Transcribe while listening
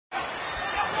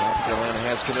Carolina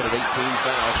has committed 18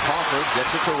 fouls. Crawford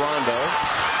gets it to Rondo.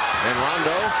 And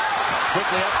Rondo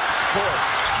quickly up court.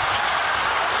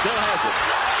 Still has it.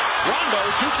 Rondo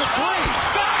shoots a three.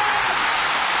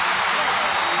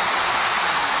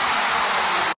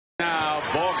 Now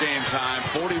ball game time.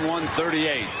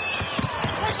 41-38.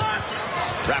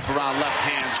 Wraparound left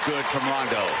hand's good from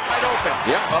Rondo. Wide open.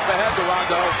 Yep, up ahead to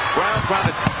Rondo. Brown trying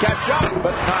to catch up,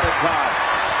 but not in time.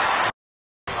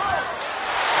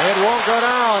 It won't go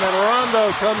down, and Rondo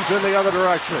comes in the other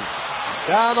direction.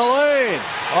 Down the lane.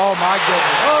 Oh, my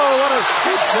goodness. Oh, what a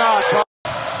scoop shot.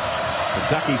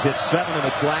 Kentucky's hit 7 of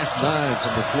its last 9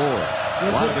 from the floor. A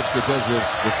lot of it's because of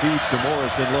the feeds to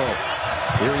Morris and Lowe.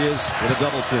 Here he is with a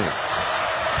double team.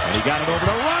 And he got it over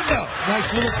to Rondo.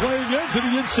 Nice little play again to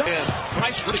the inside.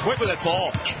 Price pretty quick with that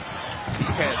ball. He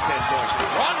has 10 points.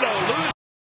 Rondo loses.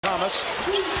 Thomas.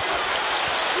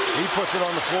 He puts it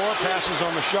on the floor, passes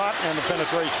on the shot and the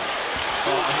penetration.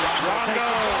 Rondo.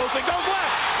 It goes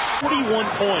left. 41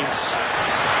 points.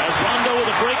 As Rondo with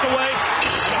a breakaway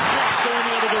and a blitz going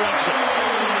the other direction.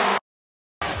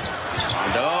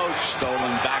 Rondo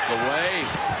stolen back away.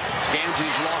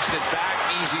 Ganzi's lost it back.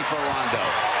 Easy for Rondo.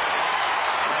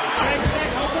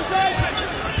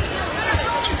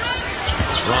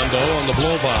 Rondo on the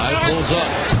blow-by, pulls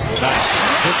up. Nice.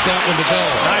 Hits that one to go.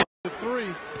 Nice. The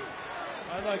three.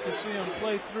 I'd like to see him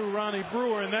play through Ronnie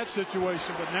Brewer in that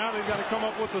situation, but now they've got to come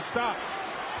up with a stop,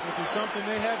 which is something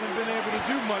they haven't been able to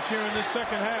do much here in this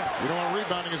second half. You know,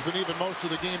 rebounding has been even most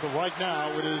of the game, but right now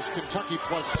it is Kentucky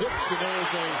 +6, and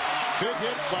there's a big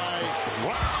hit by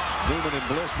Newman and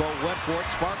Bliss both went for it.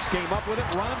 Sparks came up with it.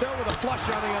 Rondo with a flush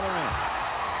on the other end.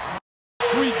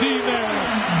 3D there.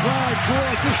 Drive,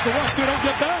 Troy, push the left, they don't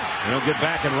get back. They don't get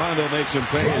back, and Rondo makes him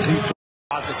pay as he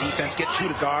The defense get 2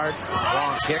 to guard.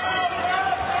 Long kick.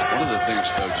 One of the things,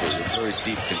 Coach, is very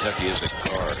deep. Kentucky is a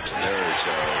guard. There is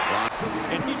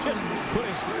and he just put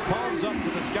his palms up to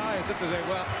the sky as if to say,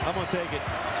 well, I'm going to take it.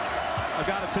 I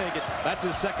got to take it. That's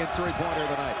his second three-pointer of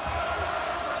the night.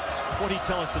 What did he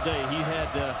tell us today? He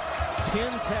had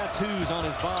 10 tattoos on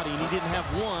his body, and he didn't have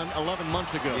one 11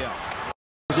 months ago. Yeah.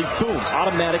 Boom,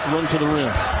 automatic run to the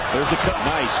rim. There's the cut.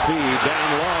 Nice feed down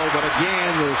low, but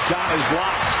again, the shot is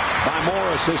blocked by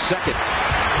Morris, his second.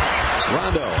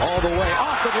 Rondo all the way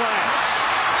off the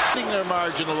glass. their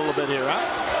margin a little bit here, huh?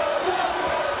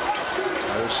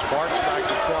 There's Sparks back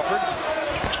to Crawford.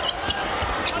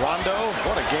 Rondo,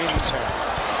 what a game he's had.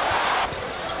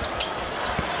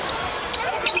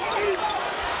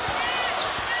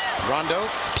 Rondo,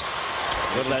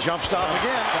 little jump stop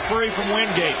again. Free from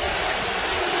Wingate.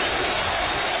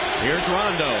 Here's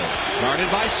Rondo, guarded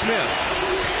by Smith.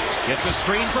 Gets a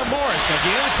screen from Morris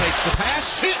again. Takes the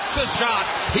pass, shoots the shot.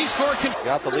 He scored.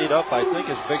 Got the lead up, I think,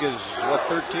 as big as,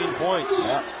 13 points.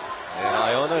 Yeah. And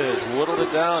Iona has whittled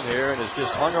it down here and has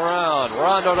just hung around.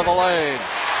 Rondo to the lane.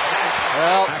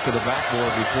 Well, back to the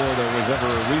backboard before there was ever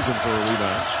a reason for a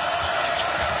rebound.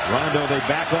 Rondo, they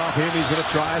back off him. He's going to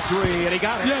try a three, and he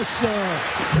got it. Yes, sir.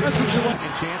 That's what you want.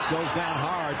 Second chance goes down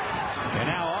hard, and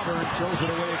now Auburn throws it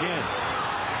away again.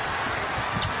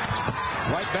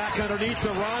 Right back underneath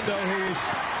to Rondo, who's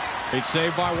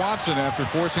saved by Watson after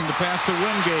forcing the pass to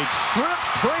Wingate. Strip,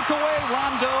 breakaway,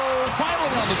 Rondo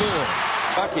finally on the board.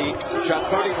 Kentucky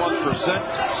shot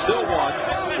 31%, still won,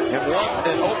 and won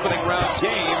an opening round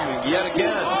game yet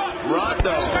again.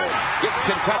 Rondo gets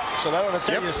Kentucky. So that ought to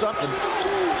tell you something.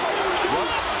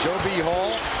 Joe B.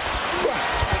 Hall.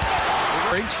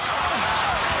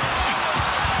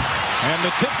 And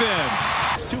the tip in.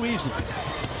 It's too easy.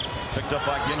 Picked up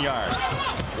by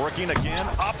Ginyard. Working again,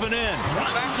 up and in.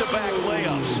 Back-to-back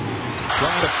layups.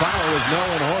 trying to foul is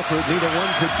Noah and Horford. Neither one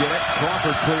could get it.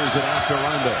 Crawford clears it after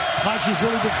Rondo. Hodges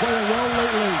really been playing well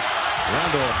lately.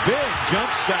 Rondo, a big jump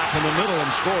stop in the middle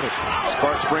and scored it.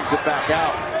 Sparks brings it back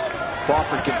out.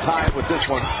 Crawford can tie it with this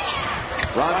one.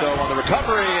 Rondo on the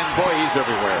recovery, and boy, he's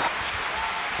everywhere.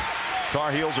 Tar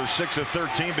Heels are 6 of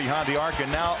 13 behind the arc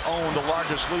and now own the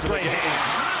largest lead of the game.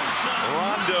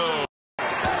 Rondo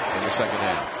In the second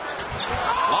half.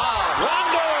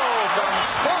 Rondo from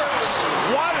Sparks.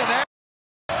 What an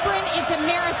sprint, it's a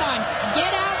marathon.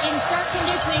 Get out and start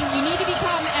conditioning. You need to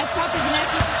become as tough as an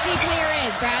SEC player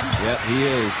is, Brad. Yep, he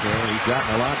is. He's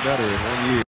gotten a lot better in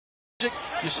 1 year.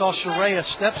 You saw Sheree a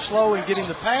step slow in getting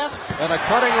the pass. And a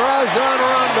cutting Rajon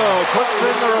Rondo puts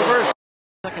in the reverse.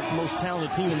 Second most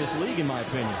talented team in this league, in my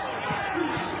opinion.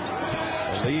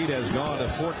 The lead has gone to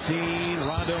 14.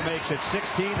 Rondo makes it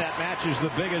 16. That matches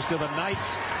the biggest of the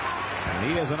Knights. And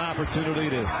he has an opportunity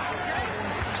to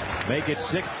make it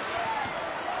 6.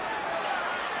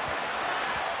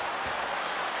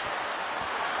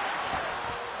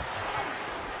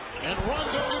 And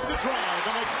Rondo with the drive.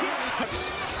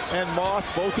 And Moss,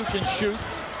 both who can shoot.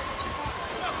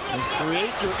 And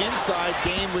create your inside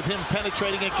game with him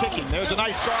penetrating and kicking. There's a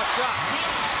nice soft shot.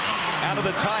 Out of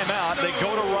the timeout, they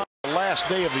go to Rondo. Last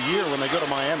day of the year when they go to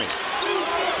Miami.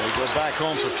 They go back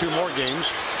home for 2 more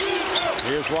games.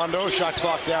 Here's Rondo, shot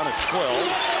clock down at 12.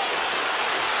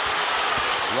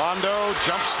 Rondo,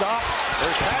 jump stop.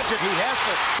 There's Padgett, he has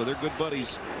it. So they're good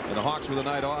buddies. And the Hawks with a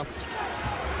night off.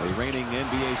 A reigning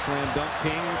NBA slam dunk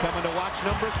king coming to watch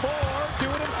number 4, do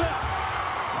it himself.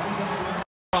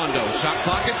 Rondo, shot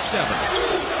clock at 7.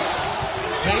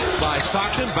 Fake by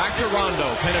Stockton, back to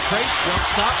Rondo. Penetrates, jump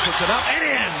stop, puts it up, and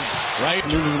in. Right.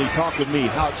 When he talked with me,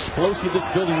 how explosive this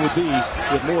building would be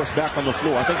with Morris back on the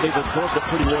floor. I think they've absorbed it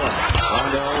pretty well.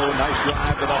 Rondo, nice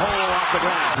drive to the hole off the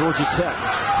glass. Georgia Tech.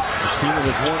 The team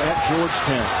was won at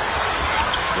Georgetown.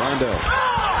 Rondo,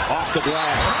 off the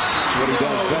glass. That's what he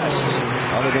does best.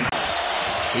 Other than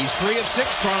he's 3 of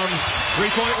 6 from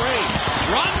 3-point range.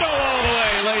 Rondo all the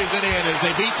way, lays it in as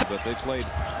they beat. But they played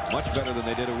much better than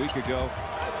they did a week ago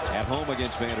at home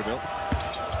against Vanderbilt.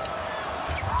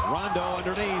 Rondo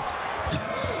underneath.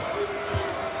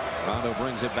 Rondo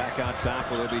brings it back on top.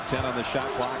 Will there be 10 on the shot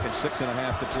clock and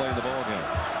 6.5 to play in the ball game?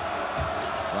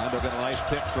 Rondo got a nice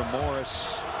pick from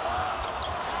Morris.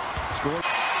 Scored.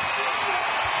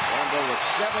 Rondo with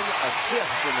 7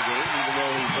 assists in the game, even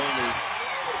though he's only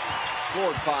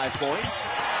scored 5 points.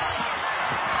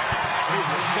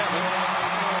 7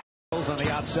 on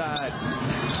the outside.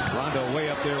 Rondo way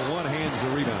up there, one hands the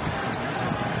rebound.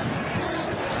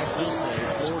 I still say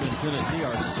Florida and Tennessee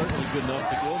are certainly good enough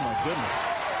to go. Oh my goodness.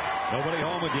 Nobody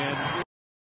home again.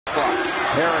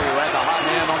 Harry had the hot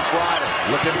hand on Friday.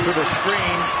 Looking for the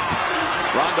screen.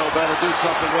 Rondo better do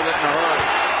something with it in a hurry.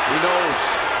 He knows.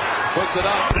 Puts it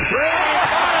up.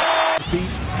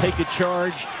 Feet, take a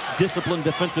charge, disciplined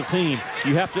defensive team.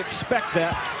 You have to expect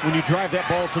that when you drive that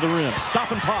ball to the rim.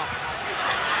 Stop and pop.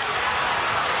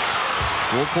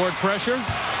 Full court pressure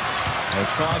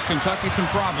has caused Kentucky some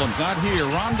problems. Not here.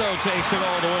 Rondo takes it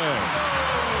all the way.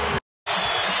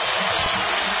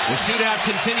 The shootout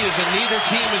continues and neither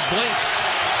team has blinked.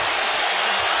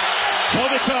 Toe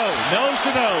to toe, nose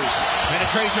to nose.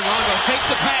 Penetration, Rondo, fake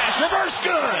the pass, reverse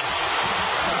good.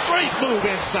 Great move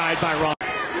inside by Rondo.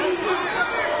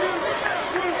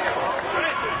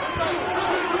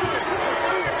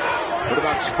 What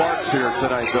about Sparks here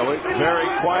tonight, Billy? Very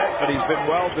quiet, but he's been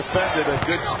well defended. A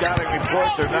good scouting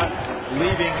report. They're not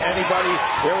leaving anybody.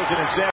 There was an example.